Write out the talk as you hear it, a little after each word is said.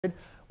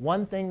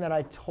One thing that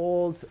I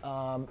told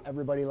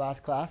everybody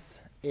last class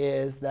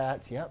is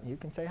that, yep, you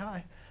can say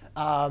hi,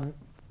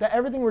 that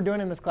everything we're doing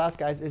in this class,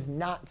 guys, is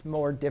not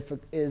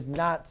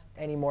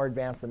any more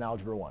advanced than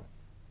Algebra 1.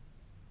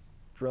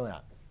 It's really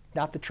not.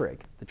 Not the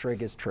trig. The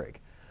trig is trig.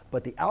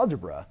 But the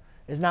algebra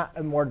is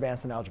not more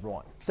advanced than Algebra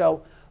 1.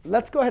 So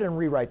let's go ahead and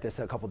rewrite this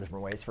a couple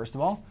different ways. First of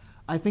all,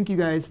 I think you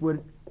guys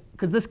would,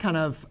 because this kind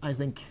of, I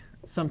think,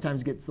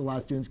 sometimes gets a lot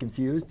of students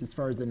confused as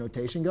far as the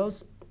notation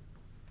goes.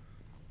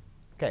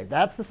 OK,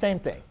 that's the same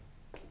thing.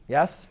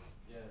 Yes?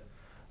 Yes.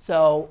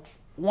 So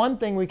one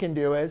thing we can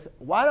do is,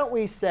 why don't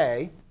we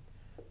say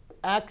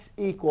x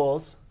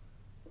equals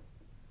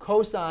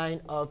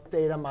cosine of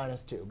theta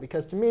minus 2?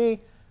 Because to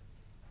me,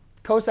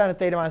 cosine of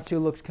theta minus 2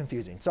 looks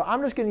confusing. So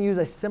I'm just going to use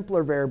a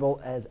simpler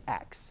variable as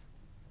x.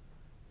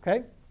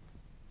 OK?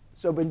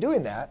 So by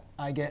doing that,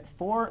 I get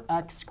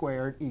 4x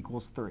squared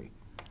equals 3.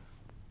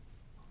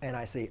 And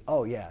I say,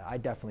 oh, yeah, I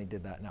definitely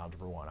did that in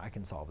Algebra 1. I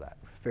can solve that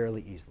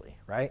fairly easily,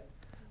 right?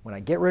 When I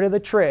get rid of the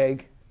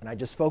trig and I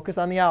just focus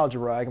on the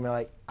algebra, I can be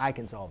like, I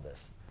can solve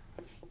this.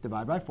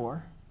 Divide by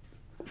 4.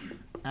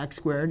 X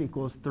squared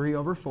equals 3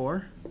 over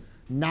 4.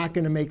 Not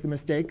going to make the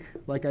mistake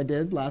like I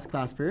did last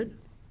class period.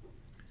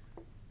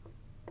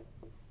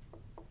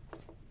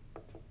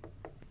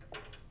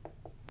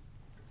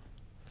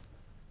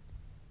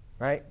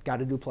 Right? Got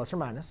to do plus or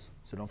minus,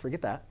 so don't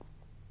forget that.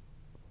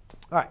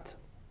 All right.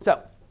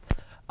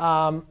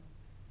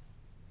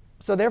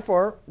 So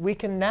therefore, we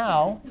can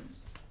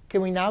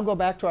we now go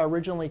back to our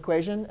original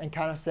equation and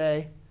kind of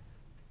say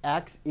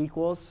x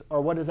equals, or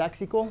what does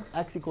x equal?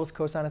 X equals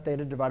cosine of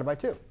theta divided by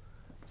 2.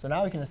 So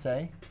now we can just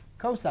say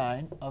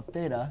cosine of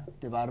theta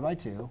divided by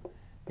 2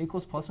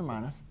 equals plus or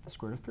minus the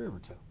square root of 3 over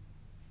 2.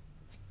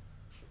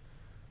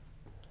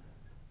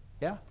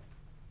 Yeah?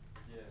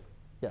 Yeah.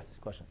 Yes,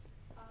 question?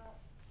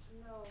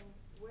 No.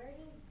 Where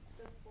did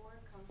the 4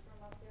 come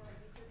from up there? Like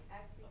you took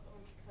x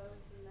equals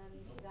cos and then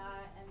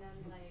that, and then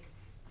like.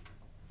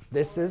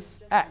 This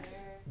is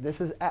x.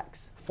 This is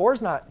x. 4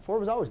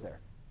 was always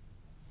there.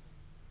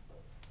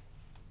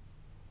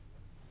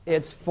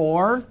 It's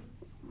 4x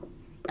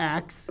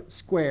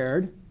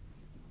squared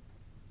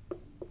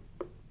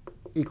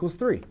equals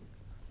 3.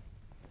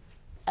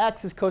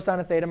 X is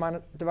cosine of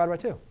theta divided by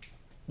 2.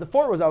 The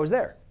 4 was always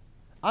there.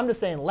 I'm just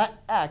saying let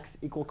x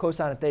equal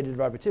cosine of theta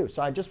divided by 2.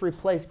 So I just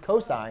replaced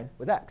cosine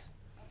with x,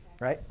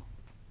 right?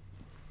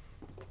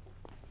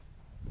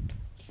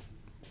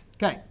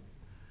 OK.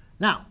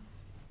 Now,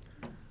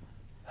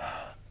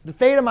 the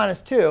theta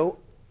minus 2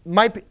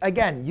 might be,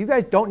 again, you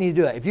guys don't need to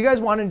do that. If you guys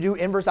wanted to do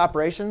inverse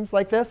operations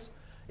like this,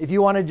 if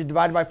you wanted to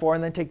divide by 4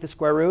 and then take the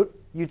square root,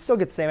 you'd still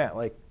get the same answer.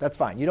 Like, that's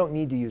fine. You don't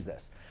need to use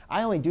this.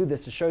 I only do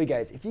this to show you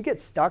guys, if you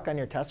get stuck on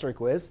your test or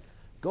quiz,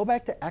 go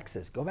back to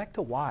x's. Go back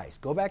to y's.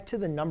 Go back to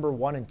the number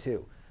 1 and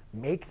 2.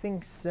 Make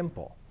things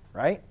simple,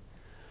 right?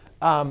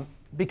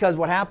 Because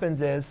what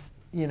happens is,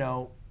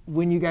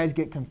 when you guys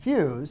get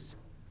confused,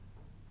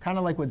 kind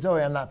of like with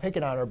Zoe, I'm not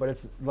picking on her, but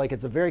it's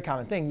a very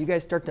common thing. You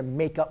guys start to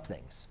make up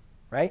things,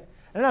 right?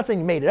 And I'm not saying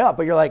you made it up,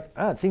 but you're like,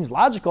 oh, it seems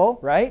logical,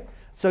 right?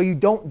 So you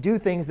don't do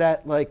things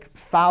that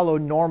follow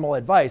normal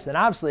advice. And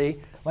obviously,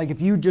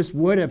 if you just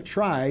would have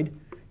tried,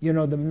 the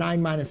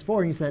 9 minus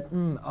 4, and you said,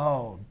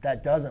 oh,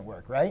 that doesn't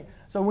work, right?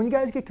 So when you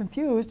guys get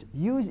confused,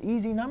 use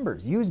easy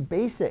numbers. Use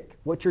basic,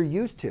 what you're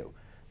used to,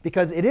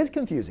 because it is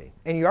confusing,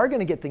 and you are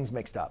going to get things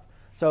mixed up.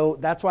 So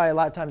that's why a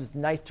lot of times it's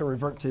nice to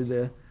revert to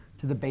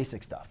the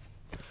basic stuff.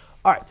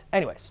 All right,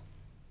 anyways,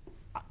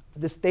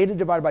 this theta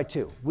divided by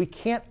 2. We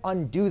can't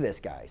undo this,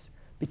 guys,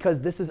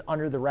 because this is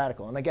under the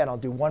radical. And again, I'll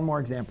do one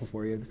more example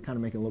for you. This is kind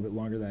of making it a little bit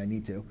longer than I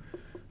need to.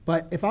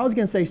 But if I was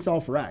going to say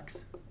solve for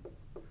x,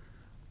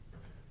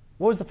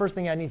 what was the first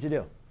thing I need to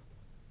do?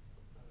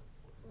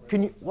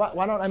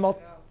 Why don't I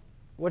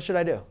what should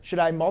I do? Should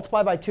I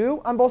multiply by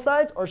 2 on both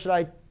sides, or should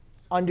I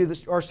undo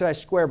this, or should I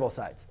square both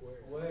sides?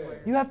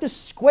 Square. You have to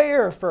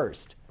square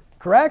first,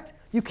 correct?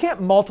 You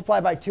can't multiply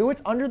by 2.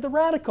 It's under the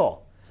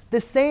radical. The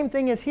same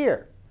thing is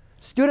here.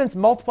 Students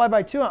multiply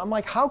by 2. I'm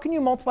like, how can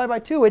you multiply by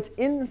 2? It's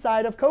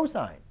inside of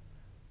cosine,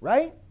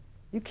 right?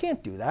 You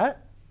can't do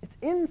that. It's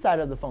inside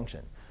of the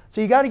function. So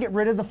you got to get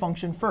rid of the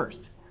function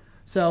first.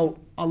 So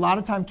a lot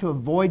of time to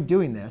avoid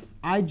doing this,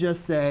 I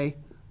just say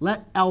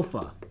let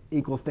alpha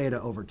equal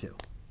theta over 2.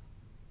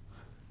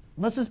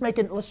 Let's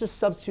just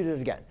substitute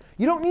it again.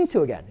 You don't need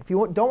to again. If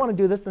you don't want to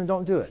do this, then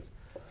don't do it.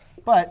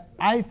 But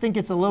I think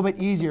it's a little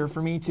bit easier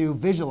for me to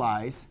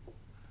visualize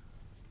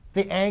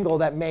the angle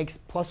that makes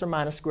plus or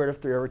minus square root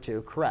of 3 over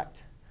 2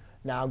 correct.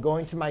 Now,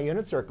 going to my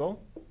unit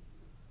circle,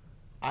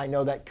 I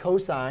know that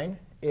cosine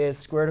is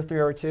square root of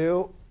 3 over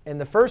 2. In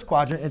the first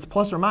quadrant, it's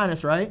plus or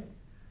minus, right?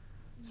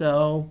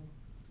 So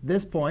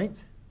this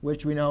point,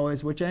 which we know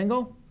is which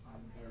angle?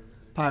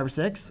 Pi over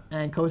 6.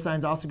 And cosine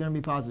is also going to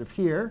be positive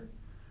here.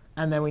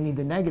 And then we need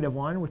the negative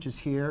one, which is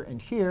here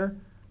and here.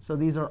 So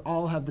these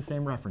all have the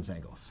same reference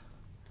angles.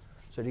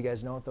 So do you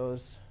guys know what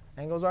those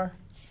angles are?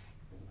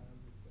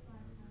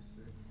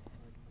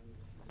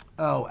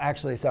 Oh,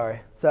 actually, sorry.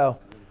 So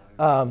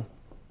I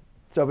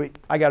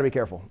got to be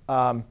careful.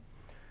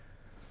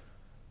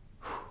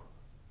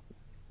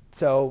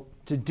 So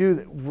to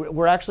do,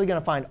 we're actually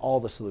going to find all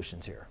the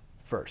solutions here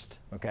first,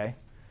 OK?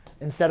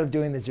 Instead of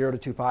doing the 0 to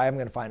 2 pi, I'm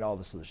going to find all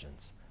the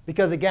solutions.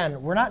 Because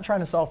again, we're not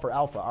trying to solve for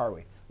alpha, are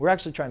we? We're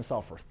actually trying to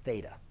solve for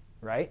theta,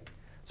 right?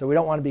 So we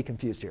don't want to be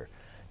confused here.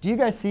 Do you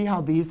guys see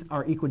how these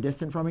are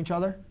equidistant from each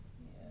other?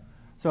 Yeah.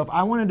 So if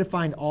I wanted to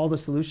find all the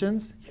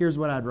solutions, here's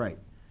what I'd write.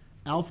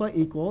 Alpha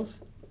equals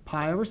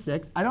pi over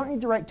 6. I don't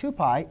need to write 2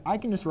 pi. I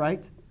can just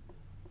write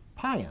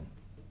pi n.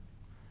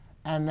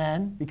 And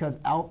then, because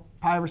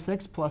pi over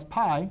 6 plus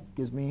pi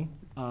gives me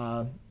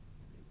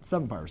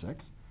 7 pi over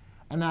 6.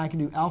 And then I can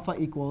do alpha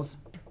equals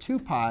 2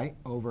 pi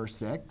over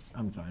 6.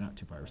 I'm sorry, not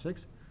 2 pi over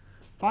 6.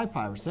 5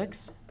 pi over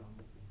 6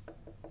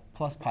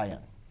 plus pi n.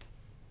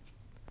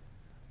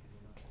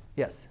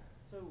 Yes?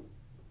 So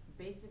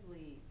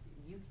basically,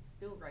 you could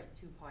still write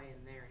 2 pi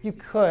in there. You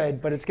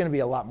could, but it's going to be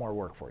a lot more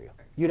work for you.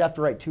 You'd have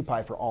to write 2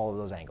 pi for all of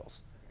those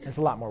angles. It's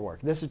a lot more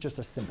work. This is just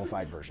a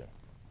simplified version.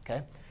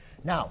 Okay?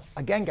 Now,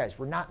 again, guys,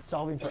 we're not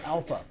solving for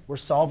alpha. We're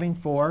solving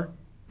for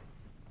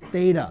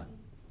theta.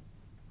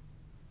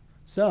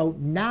 So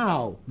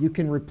now you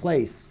can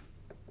replace.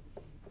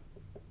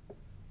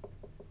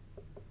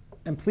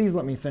 And please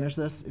let me finish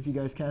this, if you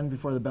guys can,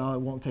 before the bell. It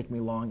won't take me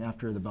long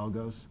after the bell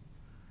goes.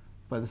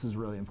 But this is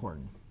really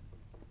important.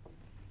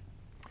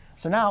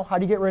 So now, how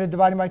do you get rid of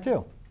dividing by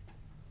 2?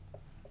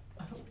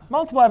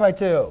 Multiply by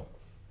 2.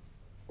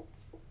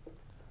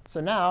 So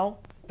now,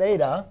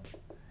 theta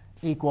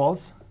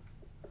equals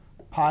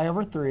pi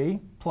over 3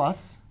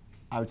 plus,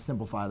 I would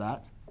simplify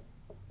that,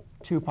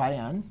 2 pi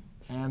n.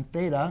 And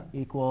theta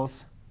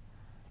equals,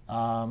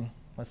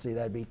 let's see,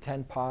 that would be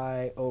 10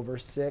 pi over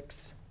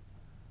 6,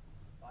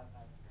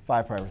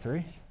 5 pi over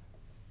 3,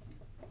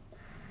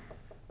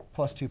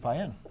 plus 2 pi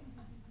n.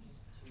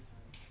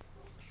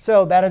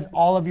 So that is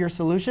all of your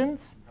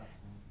solutions.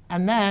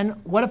 And then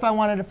what if I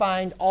wanted to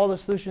find all the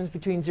solutions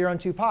between 0 and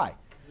 2 pi?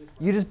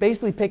 You just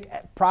basically pick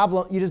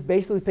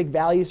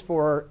values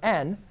for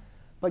n.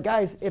 But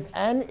guys, if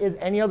n is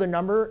any other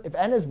number, if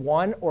n is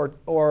 1 or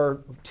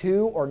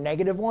 2 or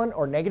 -1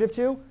 or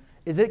 -2,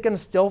 is it going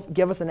to still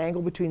give us an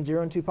angle between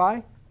 0 and 2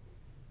 pi?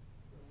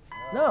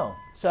 No.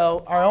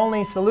 So our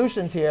only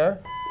solutions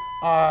here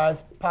are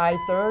pi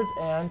thirds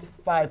and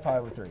 5 pi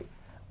over 3.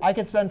 I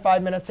could spend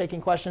 5 minutes taking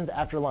questions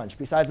after lunch.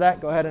 Besides that,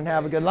 go ahead and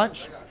have a good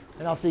lunch.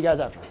 And I'll see you guys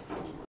after.